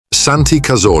Santi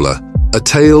Cazorla, a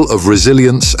tale of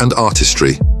resilience and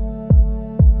artistry.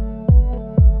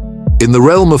 In the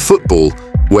realm of football,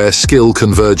 where skill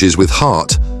converges with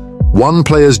heart, one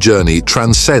player's journey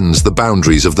transcends the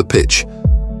boundaries of the pitch.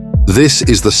 This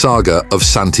is the saga of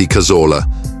Santi Cazorla,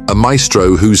 a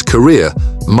maestro whose career,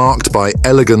 marked by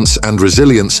elegance and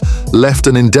resilience, left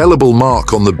an indelible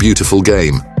mark on the beautiful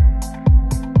game.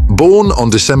 Born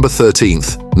on December 13,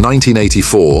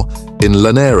 1984, in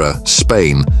Llanera,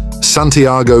 Spain,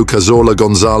 Santiago Cazorla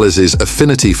Gonzalez's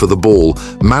affinity for the ball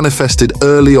manifested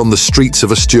early on the streets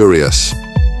of Asturias.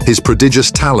 His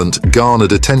prodigious talent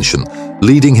garnered attention,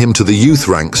 leading him to the youth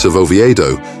ranks of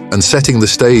Oviedo and setting the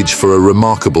stage for a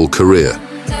remarkable career.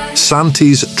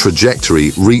 Santi's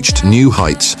trajectory reached new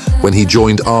heights when he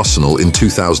joined Arsenal in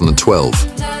 2012.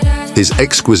 His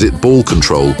exquisite ball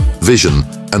control, vision,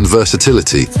 and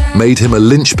versatility made him a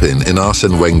linchpin in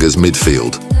Arsène Wenger's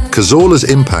midfield. Cazorla's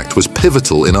impact was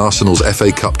pivotal in Arsenal's FA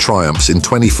Cup triumphs in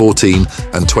 2014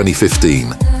 and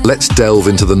 2015. Let's delve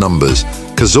into the numbers.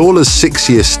 Cazorla's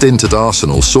 6-year stint at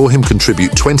Arsenal saw him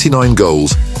contribute 29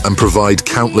 goals and provide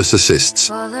countless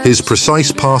assists. His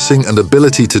precise passing and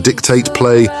ability to dictate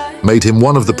play made him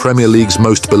one of the Premier League's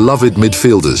most beloved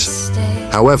midfielders.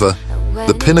 However,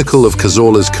 the pinnacle of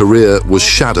Cazorla's career was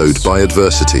shadowed by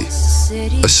adversity.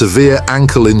 A severe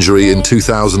ankle injury in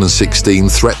 2016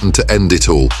 threatened to end it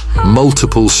all.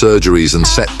 Multiple surgeries and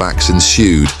setbacks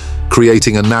ensued,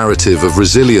 creating a narrative of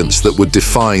resilience that would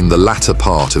define the latter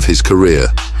part of his career.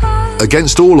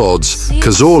 Against all odds,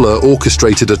 Cazorla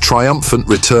orchestrated a triumphant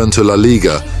return to La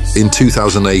Liga in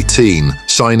 2018,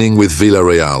 signing with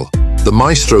Villarreal. The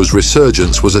maestro's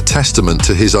resurgence was a testament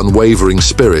to his unwavering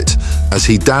spirit, as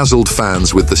he dazzled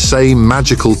fans with the same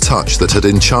magical touch that had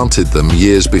enchanted them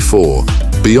years before.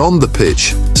 Beyond the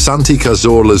pitch, Santi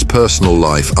Cazorla's personal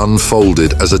life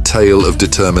unfolded as a tale of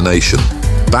determination.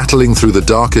 Battling through the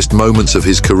darkest moments of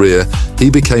his career,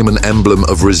 he became an emblem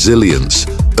of resilience,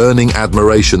 earning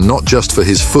admiration not just for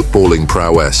his footballing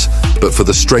prowess, but for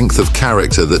the strength of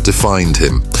character that defined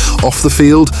him. Off the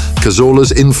field,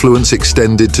 Cazorla's influence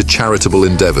extended to charitable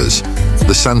endeavors.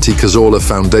 The Santi Cazorla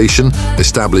Foundation,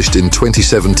 established in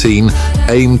 2017,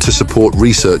 aimed to support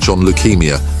research on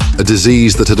leukemia, a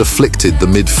disease that had afflicted the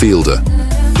midfielder.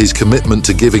 His commitment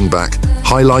to giving back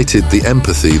highlighted the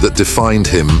empathy that defined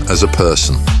him as a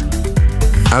person.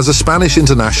 As a Spanish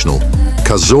international,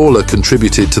 Cazorla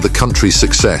contributed to the country's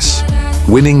success,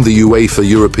 winning the UEFA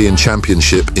European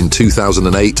Championship in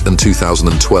 2008 and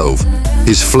 2012.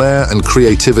 His flair and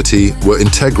creativity were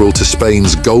integral to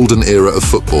Spain's golden era of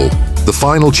football. The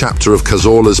final chapter of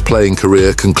Cazorla's playing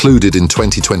career concluded in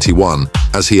 2021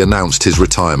 as he announced his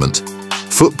retirement.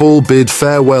 Football bid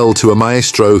farewell to a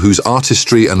maestro whose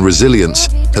artistry and resilience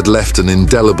had left an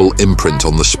indelible imprint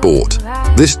on the sport.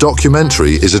 This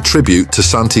documentary is a tribute to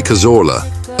Santi Cazorla,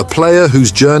 a player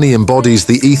whose journey embodies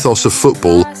the ethos of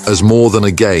football as more than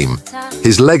a game.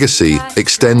 His legacy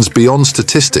extends beyond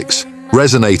statistics,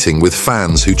 resonating with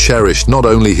fans who cherish not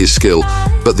only his skill,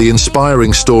 but the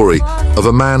inspiring story of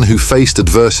a man who faced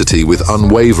adversity with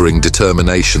unwavering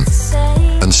determination.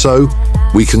 And so,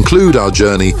 we conclude our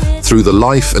journey through the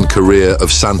life and career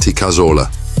of Santi Cazorla,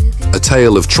 a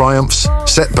tale of triumphs,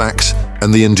 setbacks,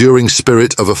 and the enduring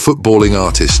spirit of a footballing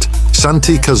artist.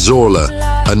 Santi Cazorla,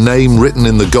 a name written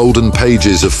in the golden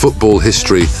pages of football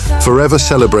history, forever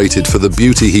celebrated for the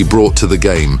beauty he brought to the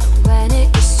game.